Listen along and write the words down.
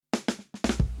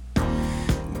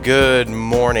Good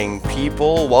morning,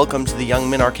 people. Welcome to the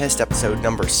Young Minarchist episode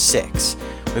number 6.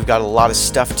 We've got a lot of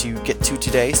stuff to get to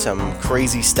today, some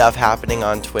crazy stuff happening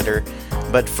on Twitter,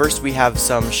 but first we have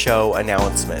some show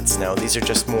announcements. Now, these are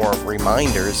just more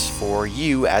reminders for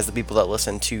you as the people that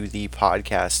listen to the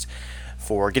podcast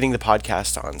for getting the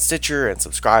podcast on Stitcher and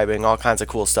subscribing, all kinds of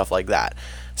cool stuff like that.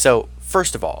 So,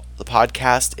 first of all, the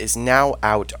podcast is now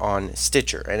out on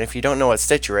Stitcher. And if you don't know what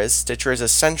Stitcher is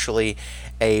essentially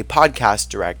a podcast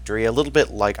directory, a little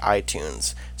bit like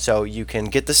iTunes. So you can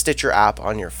get the Stitcher app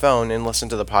on your phone and listen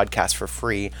to the podcast for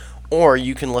free, or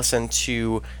you can listen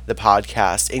to the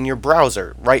podcast in your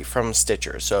browser right from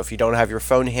Stitcher. So if you don't have your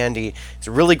phone handy, it's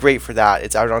really great for that.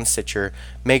 It's out on Stitcher.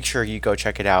 Make sure you go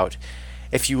check it out.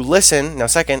 If you listen to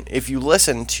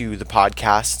the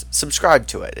podcast, subscribe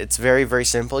to it. It's very, very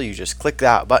simple. You just click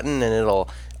that button and it'll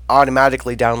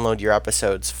automatically download your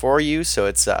episodes for you, so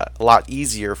it's a lot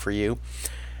easier for you,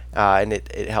 and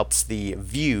it helps the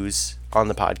views on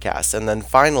the podcast. And then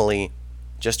finally,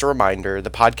 just a reminder, the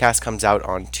podcast comes out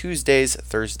on Tuesdays,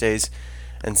 Thursdays,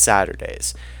 and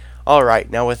Saturdays. Alright,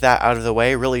 now with that out of the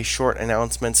way, really short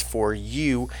announcements for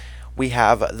you. We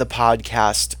have the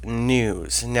podcast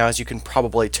news. Now, as you can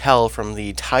probably tell from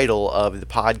the title of the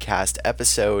podcast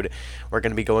episode, we're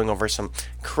going to be going over some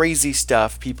crazy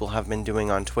stuff people have been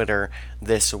doing on Twitter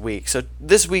this week. So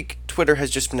this week, Twitter has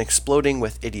just been exploding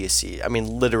with idiocy. I mean,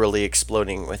 literally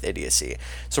exploding with idiocy.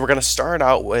 So we're going to start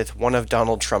out with one of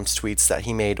Donald Trump's tweets that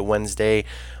he made Wednesday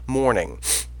morning.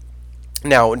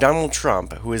 Now, Donald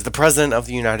Trump, who is the President of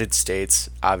the United States,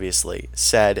 obviously,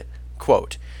 said,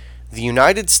 quote, "The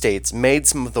United States made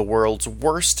some of the world's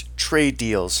worst trade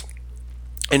deals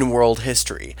in world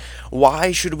history.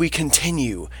 Why should we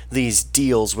continue these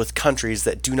deals with countries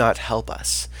that do not help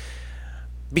us?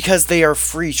 Because they are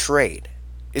free trade.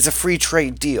 It's a free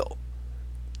trade deal.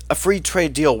 A free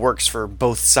trade deal works for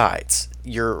both sides.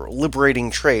 You're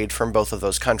liberating trade from both of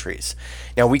those countries.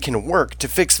 Now, we can work to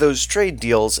fix those trade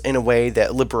deals in a way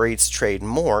that liberates trade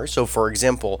more. So, for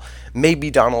example,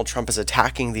 maybe Donald Trump is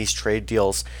attacking these trade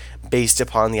deals based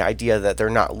upon the idea that they're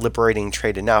not liberating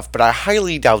trade enough, but I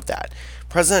highly doubt that.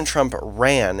 President Trump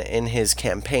ran in his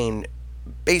campaign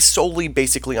based solely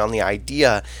basically on the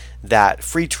idea that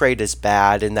free trade is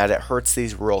bad and that it hurts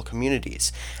these rural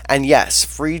communities. And yes,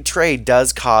 free trade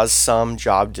does cause some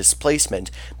job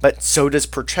displacement, but so does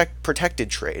protected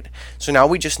trade. So now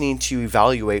we just need to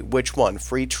evaluate which one,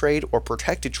 free trade or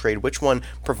protected trade, which one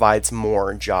provides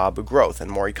more job growth and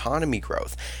more economy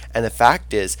growth. And the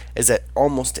fact is that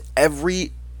almost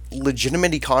every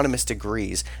legitimate economist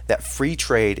agrees that free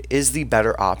trade is the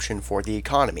better option for the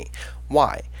economy.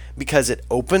 Why? Because it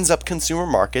opens up consumer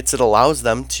markets, it allows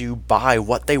them to buy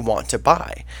what they want to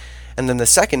buy. And then the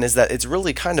second is that it's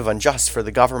really kind of unjust for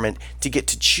the government to get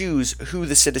to choose who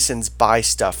the citizens buy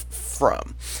stuff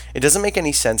from. It doesn't make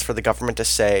any sense for the government to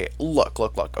say, look,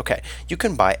 okay, you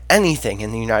can buy anything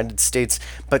in the United States,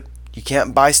 but you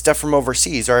can't buy stuff from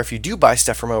overseas, or if you do buy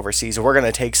stuff from overseas, we're going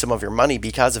to take some of your money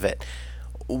because of it.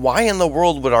 Why in the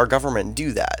world would our government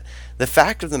do that? The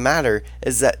fact of the matter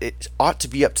is that it ought to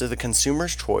be up to the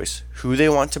consumer's choice who they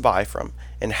want to buy from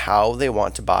and how they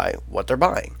want to buy what they're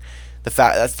buying.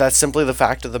 That's simply the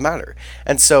fact of the matter.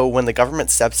 And so when the government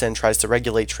steps in and tries to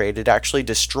regulate trade, it actually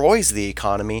destroys the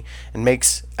economy and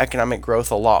makes economic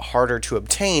growth a lot harder to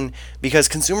obtain because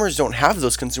consumers don't have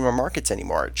those consumer markets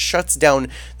anymore. It shuts down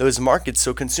those markets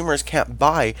so consumers can't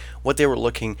buy what they were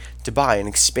looking to buy and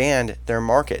expand their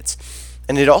markets.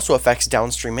 And it also affects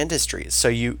downstream industries. So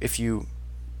if you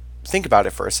think about it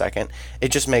for a second, it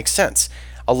just makes sense.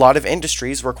 A lot of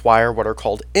industries require what are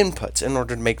called inputs in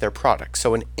order to make their products.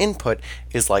 So an input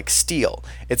is like steel.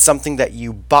 It's something that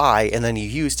you buy and then you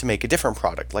use to make a different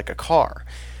product, like a car.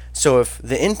 So if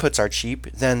the inputs are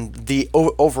cheap, then the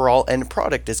overall end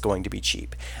product is going to be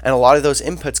cheap. And a lot of those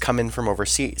inputs come in from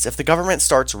overseas. If the government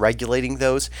starts regulating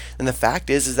those, then the fact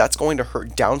is that's going to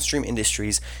hurt downstream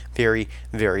industries very,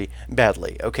 very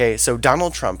badly. Okay, so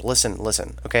Donald Trump,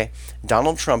 listen, okay?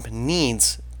 Donald Trump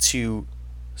needs to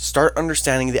start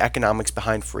understanding the economics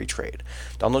behind free trade.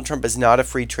 Donald Trump is not a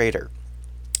free trader.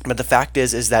 But the fact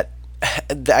is that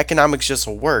the economics just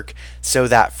will work so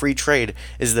that free trade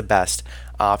is the best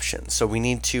option. So we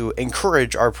need to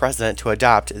encourage our president to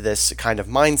adopt this kind of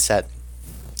mindset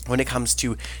when it comes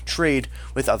to trade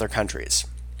with other countries.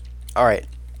 All right.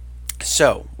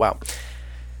 So, wow.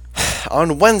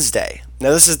 On Wednesday, now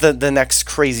this is the next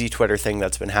crazy Twitter thing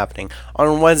that's been happening.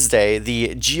 On Wednesday,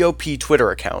 the GOP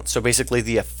Twitter account, so basically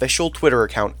the official Twitter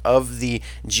account of the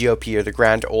GOP or the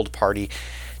Grand Old Party,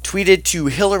 tweeted to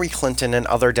Hillary Clinton and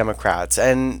other Democrats,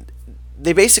 and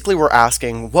they basically were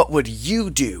asking, what would you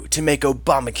do to make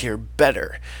Obamacare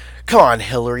better? Come on,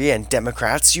 Hillary and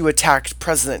Democrats, you attacked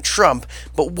President Trump,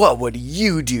 but what would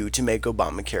you do to make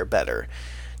Obamacare better?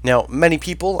 Now, many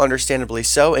people, understandably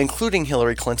so, including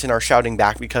Hillary Clinton, are shouting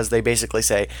back because they basically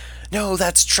say, no,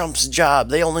 that's Trump's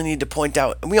job. We only need to point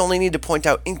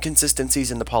out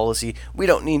inconsistencies in the policy. We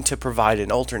don't need to provide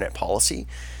an alternate policy.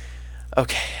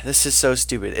 Okay, this is so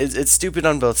stupid. It's stupid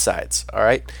on both sides, all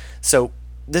right? So,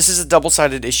 this is a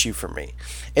double-sided issue for me.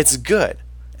 It's good,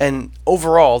 and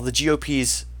overall, the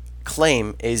GOP's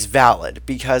claim is valid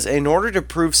because in order to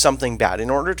prove something bad, in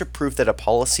order to prove that a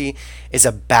policy is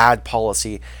a bad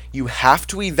policy, you have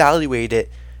to evaluate it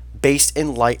based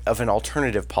in light of an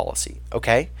alternative policy,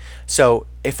 okay? So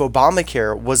if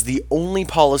Obamacare was the only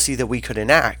policy that we could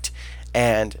enact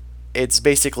and it's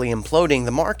basically imploding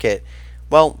the market,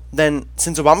 well, then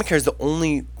since Obamacare is the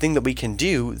only thing that we can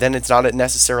do, then it's not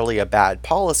necessarily a bad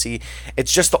policy.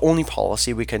 It's just the only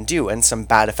policy we can do. And some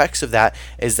bad effects of that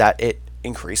is that it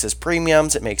increases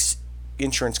premiums, it makes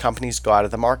insurance companies go out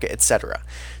of the market, etc.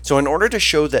 So in order to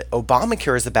show that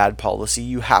Obamacare is a bad policy,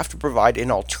 you have to provide an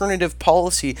alternative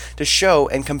policy to show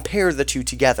and compare the two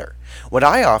together. What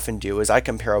I often do is I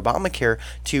compare Obamacare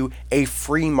to a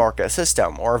free market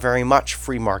system or a very much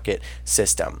free market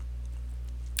system.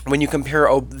 When you compare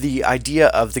the idea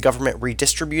of the government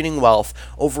redistributing wealth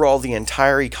overall the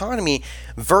entire economy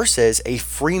versus a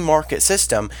free market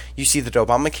system, you see that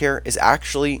Obamacare is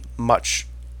actually much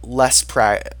less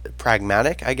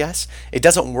pragmatic, I guess. It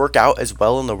doesn't work out as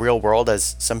well in the real world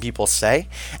as some people say,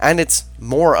 and it's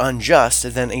more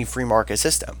unjust than a free market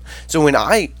system. So when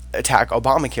I attack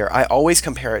Obamacare, I always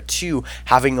compare it to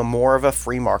having a more of a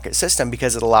free market system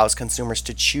because it allows consumers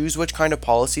to choose which kind of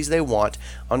policies they want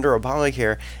under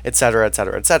Obamacare, etc.,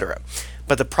 etc., etc.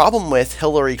 But the problem with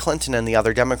Hillary Clinton and the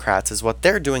other Democrats is what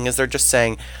they're doing is they're just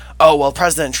saying, oh, well,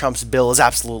 President Trump's bill is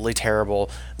absolutely terrible.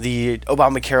 The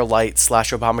Obamacare Lite /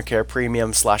 Obamacare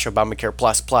Premium / Obamacare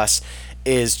Plus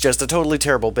is just a totally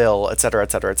terrible bill, etc.,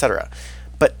 etc., etc.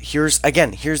 But here's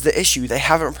the issue. They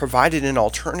haven't provided an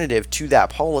alternative to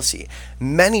that policy.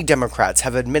 Many Democrats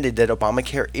have admitted that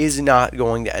Obamacare is not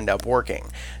going to end up working.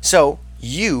 So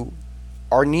you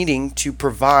are needing to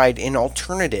provide an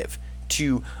alternative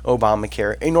to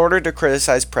Obamacare in order to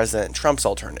criticize President Trump's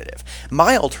alternative.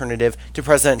 My alternative to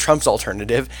President Trump's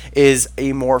alternative is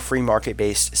a more free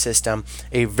market-based system,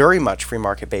 a very much free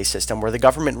market-based system where the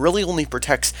government really only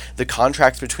protects the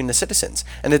contracts between the citizens,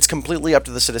 and it's completely up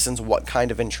to the citizens what kind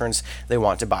of insurance they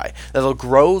want to buy. That'll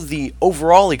grow the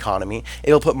overall economy,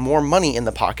 it'll put more money in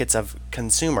the pockets of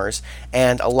consumers,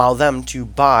 and allow them to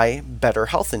buy better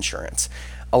health insurance.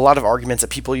 A lot of arguments that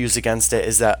people use against it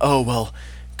is that, oh, well,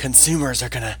 consumers are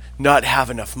going to not have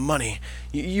enough money.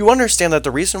 You understand that the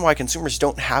reason why consumers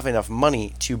don't have enough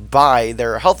money to buy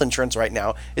their health insurance right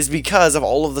now is because of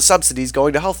all of the subsidies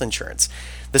going to health insurance.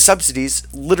 The subsidies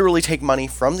literally take money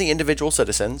from the individual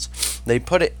citizens, they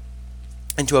put it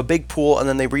into a big pool, and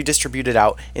then they redistribute it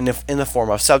out in the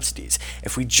form of subsidies.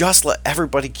 If we just let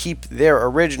everybody keep their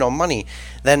original money,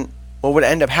 then what would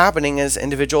end up happening is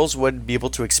individuals would be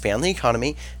able to expand the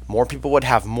economy, more people would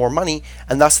have more money,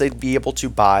 and thus they'd be able to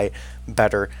buy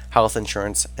better health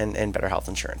insurance and better health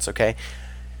insurance, okay?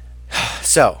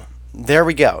 So, there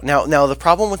we go. Now the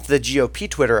problem with the GOP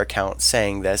Twitter account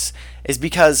saying this is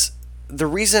because the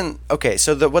reason, what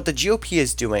the GOP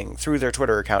is doing through their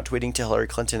Twitter account, tweeting to Hillary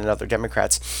Clinton and other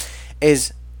Democrats,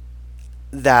 is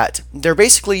that they're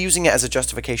basically using it as a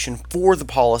justification for the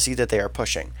policy that they are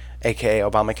pushing, aka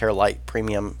Obamacare Lite,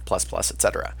 Premium, Plus,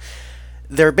 etc.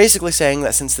 They're basically saying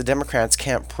that since the Democrats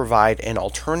can't provide an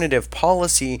alternative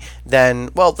policy, then,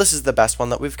 well, this is the best one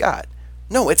that we've got.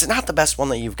 No, it's not the best one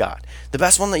that you've got. The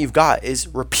best one that you've got is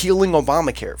repealing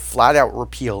Obamacare, flat out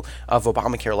repeal of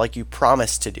Obamacare like you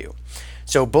promised to do.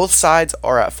 So both sides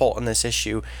are at fault in this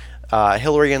issue.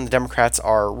 Hillary and the Democrats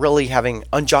are really having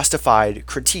unjustified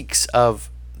critiques of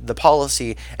the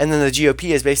policy, and then the GOP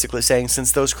is basically saying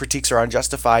since those critiques are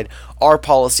unjustified, our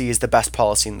policy is the best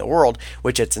policy in the world,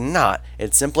 which it's not.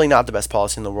 It's simply not the best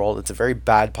policy in the world. It's a very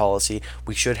bad policy.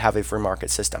 We should have a free market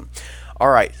system.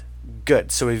 All right,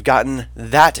 good. So we've gotten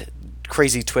that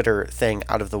crazy Twitter thing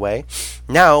out of the way.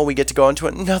 Now we get to go into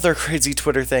another crazy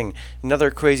Twitter thing,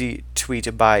 another crazy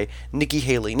tweet by Nikki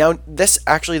Haley. Now this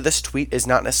tweet is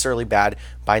not necessarily bad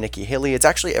by Nikki Haley. It's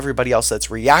actually everybody else that's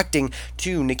reacting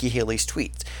to Nikki Haley's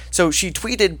tweet. So she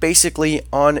tweeted basically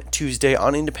on Tuesday,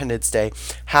 on Independence Day,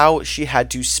 how she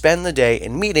had to spend the day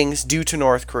in meetings due to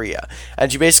North Korea.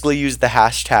 And she basically used the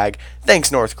hashtag, thanks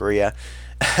North Korea.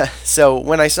 So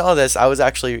when I saw this, I was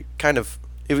actually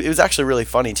it was actually really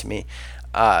funny to me.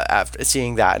 after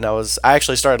seeing that, and I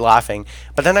actually started laughing.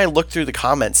 But then I looked through the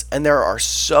comments, and there are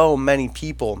so many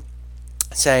people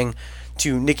saying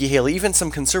to Nikki Haley, even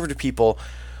some conservative people,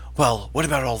 well, what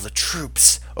about all the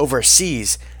troops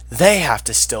overseas? They have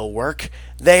to still work.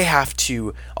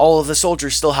 All of the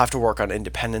soldiers still have to work on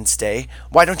Independence Day.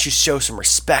 Why don't you show some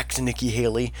respect, Nikki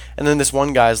Haley? And then this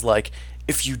one guy's like,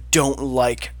 if you don't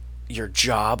like your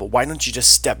job, why don't you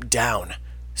just step down,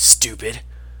 stupid?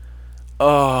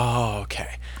 Oh,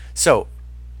 okay. So,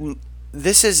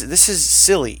 this is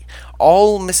silly.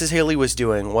 All Mrs. Haley was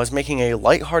doing was making a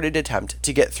lighthearted attempt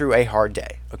to get through a hard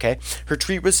day, okay? Her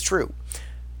tweet was true.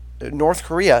 North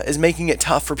Korea is making it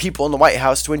tough for people in the White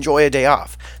House to enjoy a day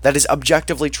off. That is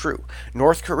objectively true.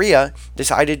 North Korea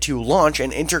decided to launch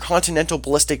an intercontinental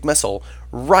ballistic missile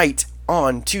right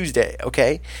on Tuesday,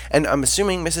 okay? And I'm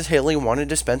assuming Mrs. Haley wanted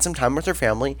to spend some time with her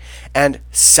family and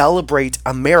celebrate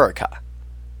America.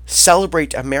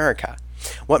 Celebrate America.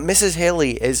 What Mrs.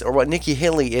 Haley is, or what Nikki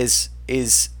Haley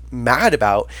is mad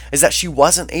about, is that she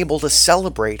wasn't able to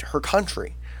celebrate her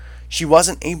country. She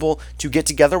wasn't able to get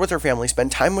together with her family,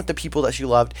 spend time with the people that she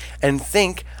loved, and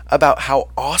think about how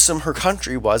awesome her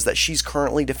country was that she's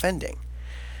currently defending.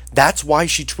 That's why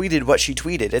she tweeted what she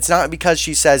tweeted. It's not because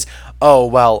she says, oh,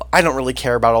 well, I don't really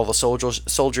care about all the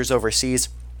soldiers overseas.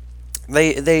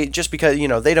 They just because,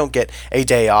 they don't get a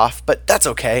day off, but that's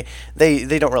okay.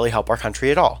 They don't really help our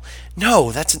country at all.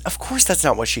 No, of course that's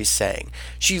not what she's saying.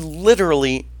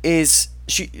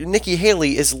 Nikki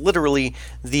Haley is literally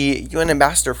the UN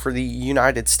ambassador for the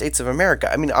United States of America.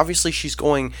 I mean, obviously she's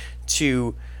going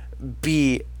to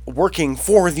be working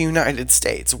for the United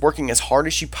States, working as hard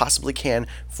as she possibly can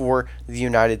for the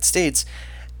United States,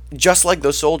 just like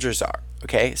those soldiers are.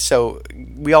 Okay, so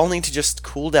we all need to just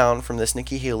cool down from this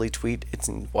Nikki Haley tweet. It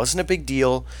wasn't a big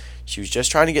deal. She was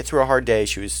just trying to get through a hard day.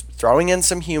 She was throwing in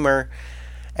some humor,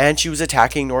 and she was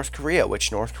attacking North Korea,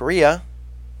 which North Korea...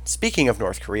 Speaking of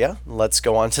North Korea, let's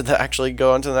go on to the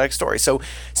next story. So,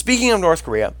 speaking of North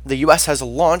Korea, the U.S. has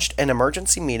launched an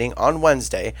emergency meeting on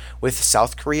Wednesday with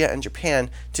South Korea and Japan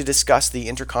to discuss the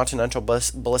intercontinental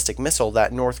ballistic missile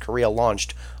that North Korea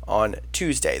launched on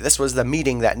Tuesday. This was the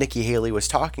meeting that Nikki Haley was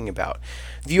talking about.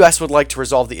 The U.S. would like to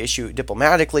resolve the issue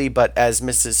diplomatically, but as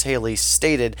Mrs. Haley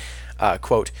stated,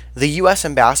 quote, the U.S.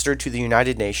 ambassador to the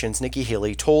United Nations, Nikki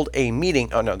Haley, told a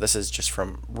meeting... Oh, no, this is just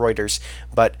from Reuters.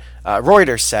 But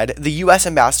Reuters said, the U.S.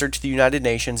 ambassador to the United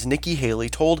Nations, Nikki Haley,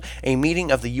 told a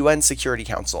meeting of the UN Security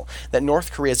Council that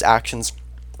North Korea's actions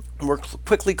were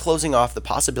quickly closing off the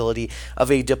possibility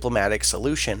of a diplomatic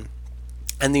solution,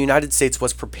 and the United States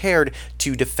was prepared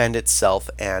to defend itself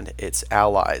and its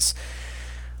allies.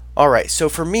 Alright, so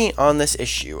for me on this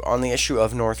issue, on the issue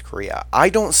of North Korea, I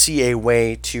don't see a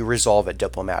way to resolve it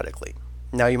diplomatically.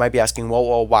 Now you might be asking,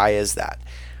 well, why is that?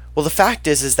 Well, the fact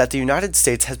is that the United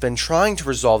States has been trying to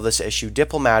resolve this issue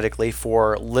diplomatically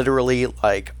for literally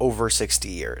over 60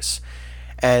 years.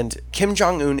 And Kim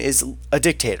Jong-un is a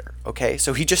dictator, okay?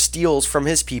 So he just steals from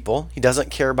his people. He doesn't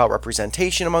care about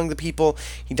representation among the people.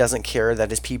 He doesn't care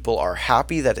that his people are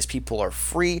happy, that his people are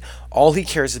free. All he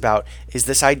cares about is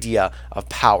this idea of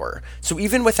power. So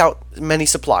even without many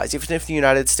supplies, even if the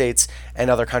United States and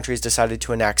other countries decided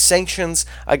to enact sanctions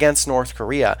against North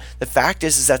Korea, the fact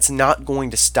is that's not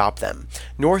going to stop them.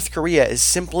 North Korea is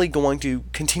simply going to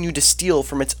continue to steal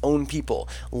from its own people,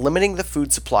 limiting the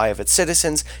food supply of its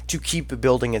citizens to keep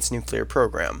building its nuclear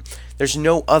program. There's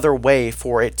no other way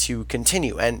for it to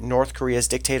continue, and North Korea's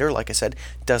dictator, like I said,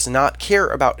 does not care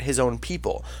about his own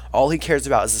people. All he cares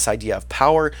about is this idea of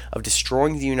power, of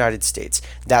destroying the United States.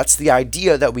 That's the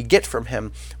idea that we get from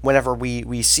him whenever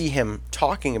we see him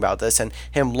talking about this and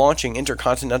him launching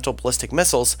intercontinental ballistic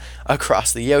missiles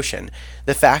across the ocean.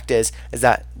 The fact is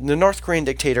that the North Korean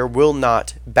dictator will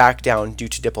not back down due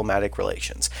to diplomatic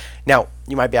relations. Now,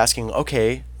 you might be asking,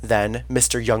 okay, then,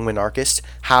 Mr. Young Minarchist,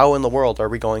 how in the world are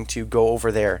we going to go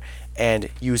over there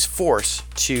and use force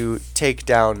to take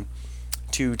down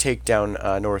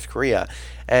North Korea?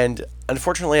 And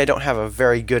unfortunately, I don't have a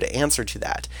very good answer to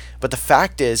that. But the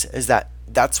fact is that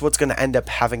that's what's going to end up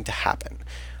having to happen.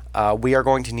 We are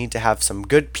going to need to have some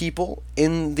good people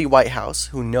in the White House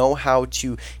who know how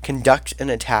to conduct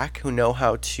an attack, who know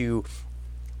how to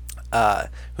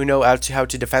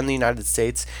defend the United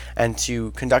States and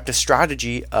to conduct a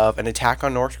strategy of an attack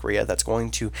on North Korea that's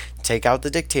going to take out the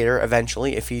dictator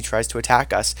eventually if he tries to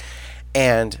attack us,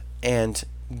 and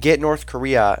get North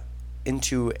Korea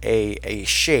into a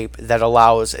shape that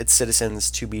allows its citizens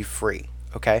to be free.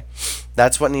 Okay?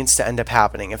 That's what needs to end up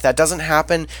happening. If that doesn't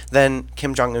happen, then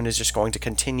Kim Jong-un is just going to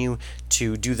continue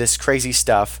to do this crazy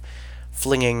stuff,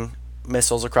 flinging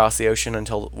missiles across the ocean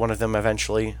until one of them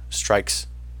eventually strikes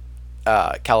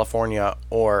California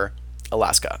or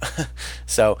Alaska.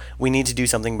 So we need to do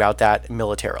something about that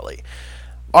militarily.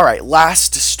 All right,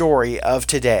 last story of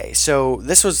today. So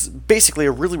this was basically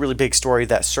a really, really big story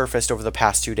that surfaced over the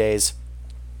past 2 days.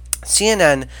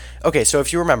 CNN, okay, so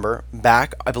if you remember,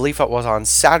 back, I believe it was on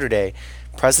Saturday,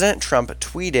 President Trump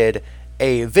tweeted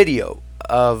a video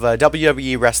of a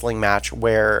WWE wrestling match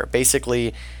where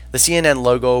basically the CNN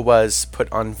logo was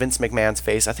put on Vince McMahon's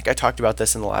face. I think I talked about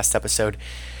this in the last episode.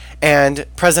 And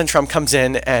President Trump comes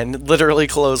in and literally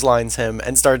clotheslines him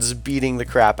and starts beating the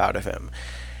crap out of him.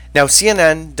 Now,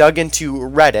 CNN dug into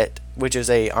Reddit, which is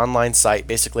a online site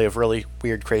basically of really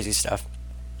weird, crazy stuff,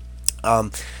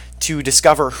 to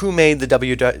discover who made the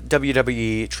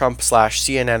WWE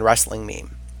Trump/CNN wrestling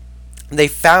meme. They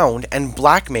found and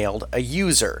blackmailed a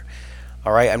user.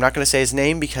 All right, I'm not going to say his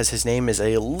name because his name is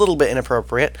a little bit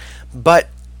inappropriate, but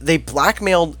they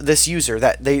blackmailed this user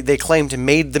that they claimed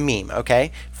made the meme,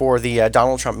 okay, for the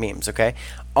Donald Trump memes, okay?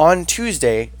 On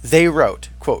Tuesday, they wrote,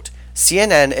 quote,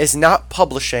 CNN is not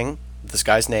publishing this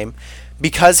guy's name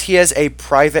because he is a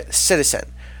private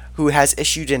citizen who has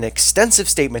issued an extensive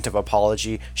statement of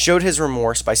apology, showed his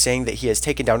remorse by saying that he has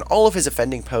taken down all of his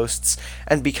offending posts,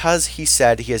 and because he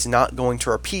said he is not going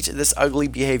to repeat this ugly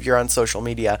behavior on social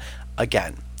media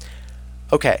again.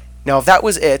 Okay, now if that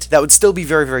was it, that would still be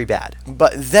very, very bad.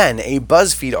 But then a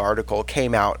BuzzFeed article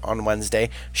came out on Wednesday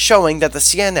showing that the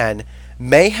CNN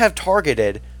may have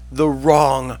targeted the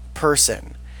wrong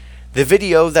person. The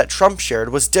video that Trump shared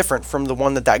was different from the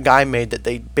one that guy made that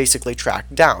they basically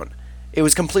tracked down. It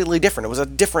was completely different. It was a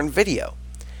different video.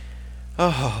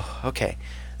 Oh, okay.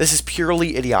 This is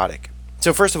purely idiotic.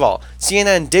 So first of all,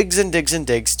 CNN digs and digs and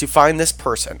digs to find this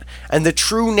person and the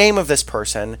true name of this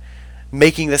person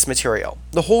making this material.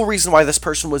 The whole reason why this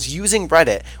person was using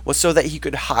Reddit was so that he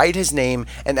could hide his name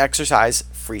and exercise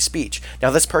free speech.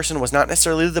 Now, this person was not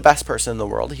necessarily the best person in the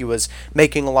world. He was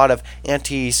making a lot of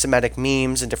anti-Semitic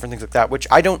memes and different things like that, which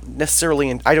I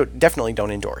definitely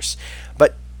don't endorse.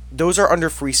 But those are under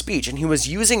free speech, and he was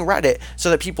using Reddit so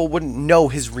that people wouldn't know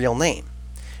his real name.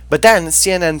 But then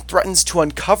CNN threatens to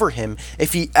uncover him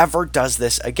if he ever does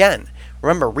this again.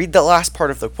 Remember, read the last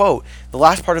part of the quote. The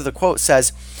last part of the quote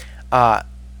says, and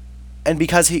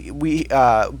because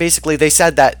basically they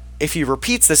said that if he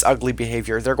repeats this ugly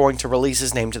behavior, they're going to release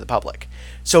his name to the public.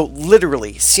 So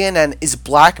literally, CNN is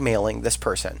blackmailing this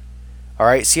person. All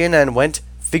right, CNN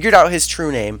figured out his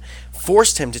true name,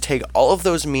 forced him to take all of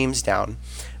those memes down,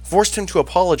 forced him to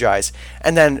apologize,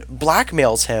 and then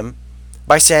blackmails him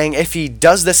by saying if he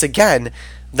does this again,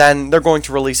 then they're going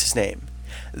to release his name.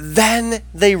 Then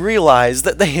they realize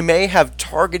that they may have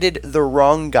targeted the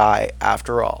wrong guy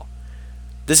after all.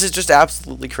 This is just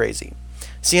absolutely crazy.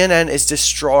 CNN is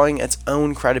destroying its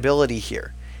own credibility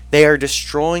here. They are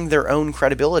destroying their own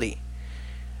credibility.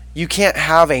 You can't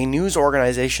have a news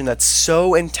organization that's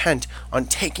so intent on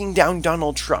taking down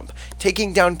Donald Trump,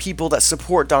 taking down people that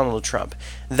support Donald Trump,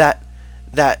 that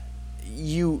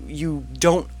you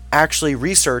don't actually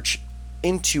research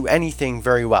into anything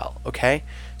very well, okay?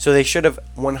 So they should have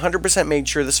 100% made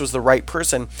sure this was the right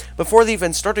person before they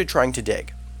even started trying to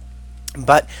dig.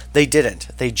 But they didn't.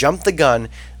 They jumped the gun.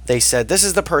 They said, this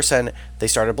is the person. They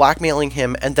started blackmailing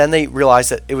him, and then they realized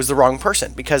that it was the wrong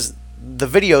person because the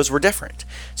videos were different.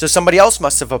 So somebody else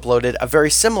must have uploaded a very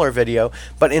similar video,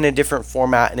 but in a different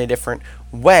format, in a different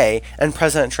way, and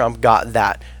President Trump got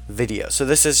that video. So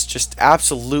this is just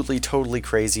absolutely, totally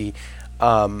crazy.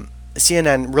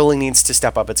 CNN really needs to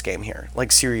step up its game here,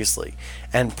 like seriously.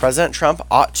 And President Trump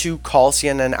ought to call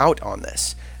CNN out on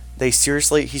this. He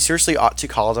seriously ought to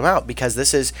call them out because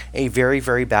this is a very,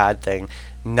 very bad thing,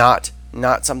 not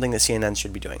something that CNN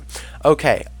should be doing.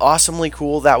 Okay, awesomely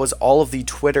cool. That was all of the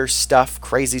Twitter stuff,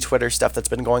 crazy Twitter stuff that's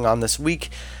been going on this week.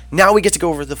 Now we get to go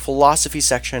over the philosophy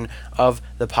section of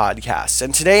the podcast.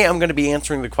 And today I'm going to be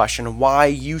answering the question why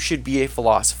you should be a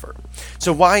philosopher.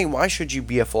 So why should you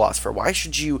be a philosopher? Why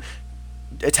should you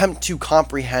attempt to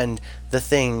comprehend the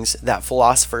things that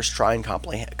philosophers try and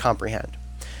comprehend?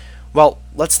 Well,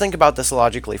 let's think about this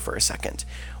logically for a second.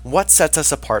 What sets us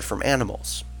apart from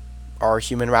animals? Our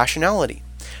human rationality.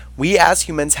 We as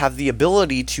humans have the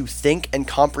ability to think and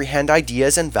comprehend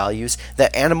ideas and values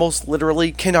that animals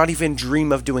literally cannot even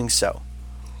dream of doing so.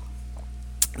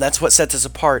 That's what sets us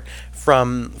apart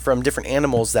from different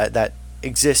animals that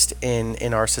exist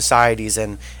in our societies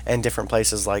and different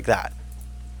places like that.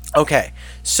 Okay,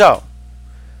 so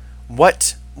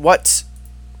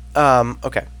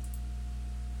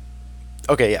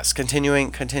Okay, yes,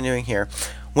 continuing here.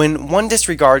 When one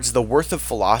disregards the worth of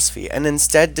philosophy and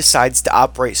instead decides to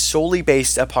operate solely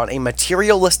based upon a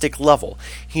materialistic level,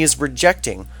 he is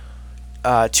rejecting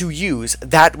to use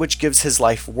that which gives his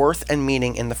life worth and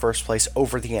meaning in the first place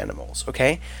over the animals.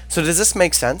 Okay, so does this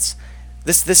make sense?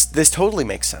 This totally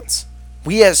makes sense.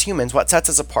 We as humans, what sets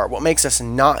us apart, what makes us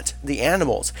not the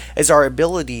animals, is our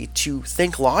ability to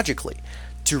think logically,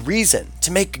 to reason,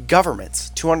 to make governments,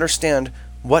 to understand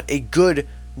what a good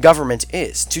government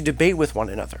is, to debate with one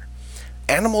another.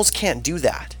 Animals can't do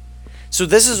that. So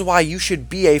this is why you should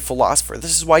be a philosopher.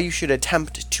 This is why you should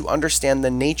attempt to understand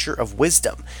the nature of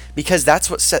wisdom, because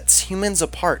that's what sets humans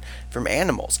apart from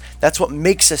animals. That's what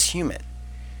makes us human.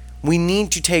 We need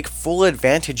to take full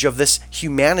advantage of this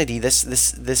humanity,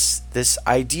 this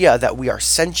idea that we are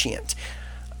sentient.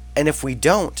 And if we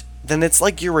don't, then it's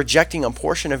like you're rejecting a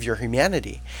portion of your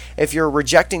humanity. If you're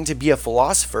rejecting to be a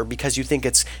philosopher because you think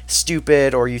it's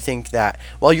stupid, or you think that,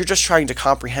 well, you're just trying to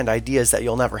comprehend ideas that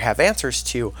you'll never have answers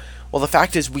to, well, the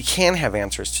fact is we can have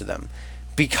answers to them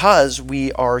because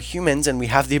we are humans and we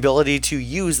have the ability to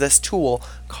use this tool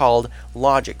called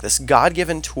logic, this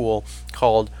God-given tool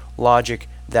called logic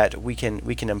that we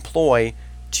can employ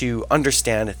to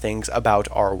understand things about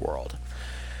our world.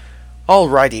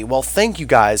 Alrighty, well, thank you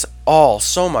guys all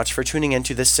so much for tuning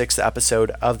into this 6th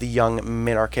episode of The Young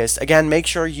Minarchist. Again, make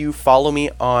sure you follow me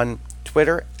on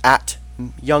Twitter at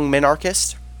Young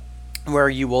Minarchist, where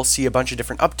you will see a bunch of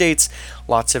different updates,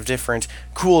 lots of different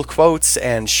cool quotes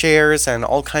and shares, and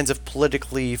all kinds of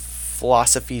politically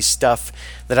philosophy stuff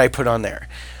that I put on there.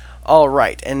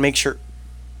 Alright, and make sure...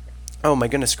 Oh my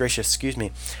goodness gracious, excuse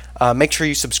me. Make sure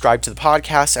you subscribe to the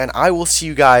podcast, and I will see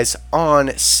you guys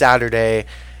on Saturday.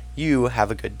 You have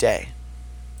a good day.